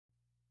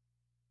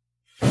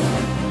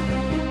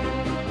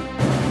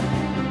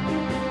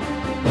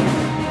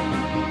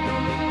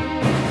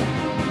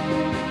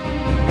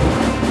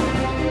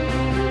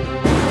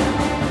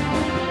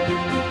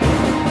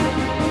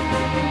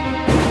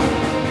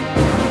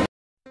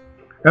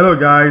Hello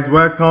guys,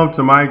 welcome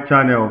to my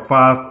channel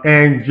Fast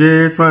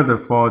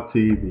NJ24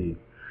 TV.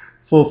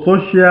 So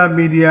social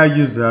media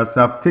users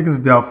have taken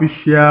to their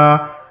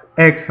official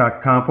X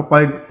account,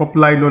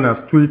 popularly known as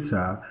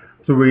Twitter,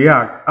 to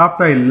react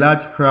after a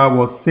large crowd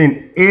was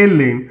seen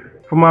hailing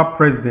former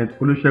President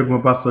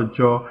Olusegun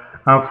Obasanjo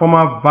and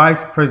former Vice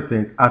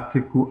President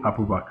Atiku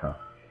Abubakar.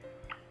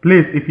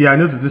 Please, if you are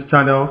new to this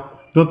channel,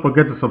 don't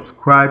forget to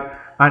subscribe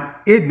and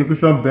hit the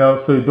notification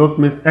bell so you don't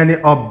miss any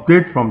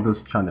updates from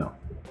this channel.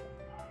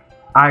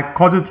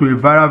 According to a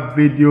viral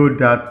video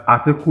that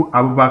Atiku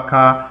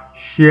Abubakar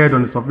shared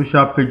on his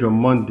official page on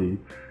Monday,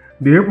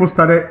 the people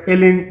started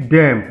hailing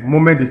them the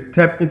moment they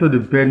stepped into the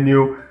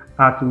venue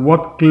at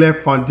What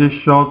Clear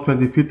Foundation's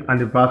 25th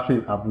anniversary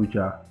in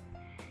Abuja.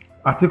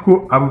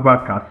 Atiku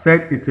Abubakar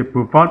said it's a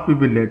profound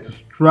privilege to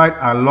stride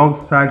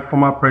alongside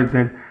former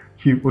President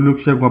Chief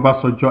Olusegun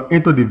Obasanjo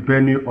into the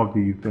venue of the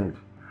event.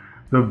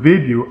 The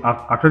video has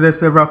attracted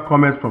several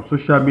comments from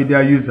social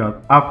media users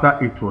after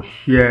it was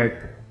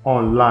shared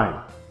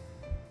online.